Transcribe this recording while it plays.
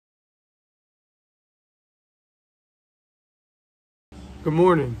Good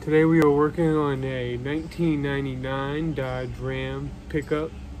morning. Today we are working on a 1999 Dodge Ram pickup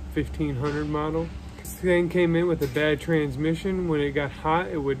 1500 model. This thing came in with a bad transmission. When it got hot,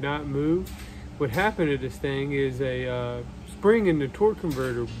 it would not move. What happened to this thing is a spring in the torque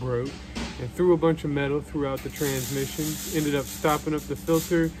converter broke and threw a bunch of metal throughout the transmission. Ended up stopping up the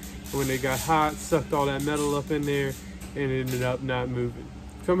filter, and when it got hot, sucked all that metal up in there and ended up not moving.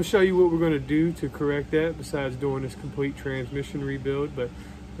 So I'm going to show you what we're going to do to correct that besides doing this complete transmission rebuild, but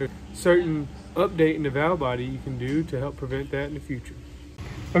there's a certain update in the valve body you can do to help prevent that in the future.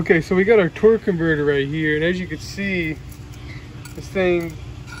 Okay, so we got our torque converter right here, and as you can see, this thing,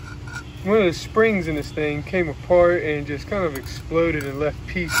 one of the springs in this thing came apart and just kind of exploded and left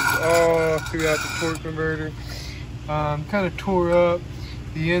pieces all throughout the torque converter. Kind of tore up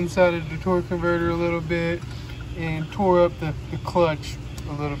the inside of the torque converter a little bit and tore up the clutch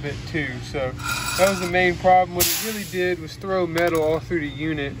a little bit too. So that was the main problem. What it really did was throw metal all through the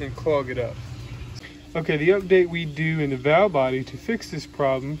unit and clog it up. Okay, the update we do in the valve body to fix this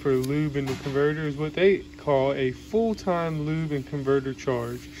problem for lube in the converter is what they call a full-time lube and converter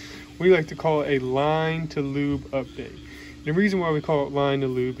charge. We like to call it a line to lube update. The reason why we call it line to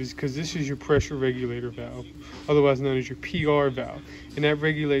lube is because this is your pressure regulator valve, otherwise known as your PR valve, and that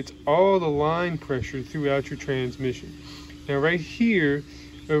regulates all the line pressure throughout your transmission. Now right here,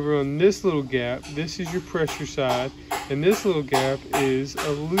 over on this little gap, this is your pressure side, and this little gap is a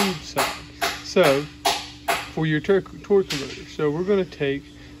lube side. So, for your torque converter. So we're going to take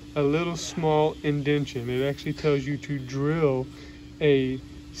a little small indentation. It actually tells you to drill a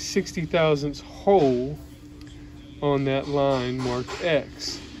 60 thousandths hole on that line marked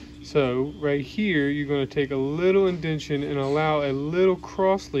X. So right here, you're going to take a little indentation and allow a little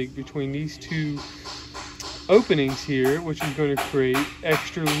cross link between these two openings here, which is going to create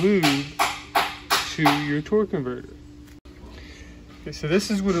extra lube to your torque converter. Okay, so this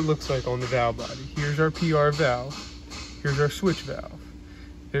is what it looks like on the valve body. Here's our PR valve. Here's our switch valve.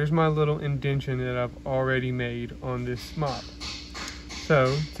 There's my little indentation that I've already made on this model.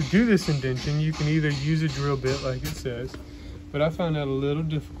 So to do this indentation, you can either use a drill bit like it says, but I found that a little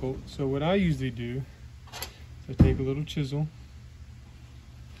difficult. So what I usually do is I take a little chisel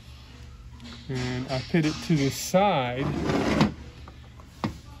and I put it to the side.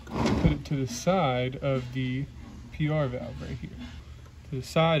 Put it to the side of the PR valve right here. To the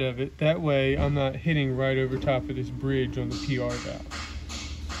side of it. That way I'm not hitting right over top of this bridge on the PR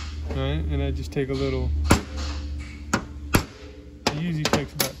valve. Alright, and I just take a little, it usually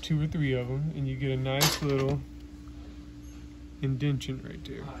takes about 2 or 3 of them, and you get a nice little indentation right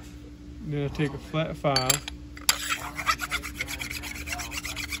there. And then I take a flat file,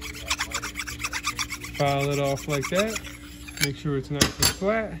 file it off like that, make sure it's nice and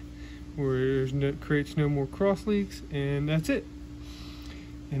flat, where it creates no more cross leaks, and that's it.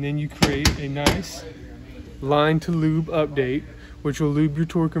 And then you create a nice line to lube update, which will lube your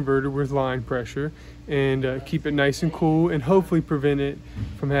torque converter with line pressure and keep it nice and cool, and hopefully prevent it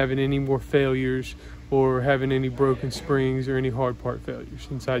from having any more failures or having any broken springs or any hard part failures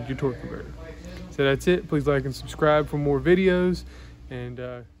inside your torque converter. So that's it. Please like and subscribe for more videos, and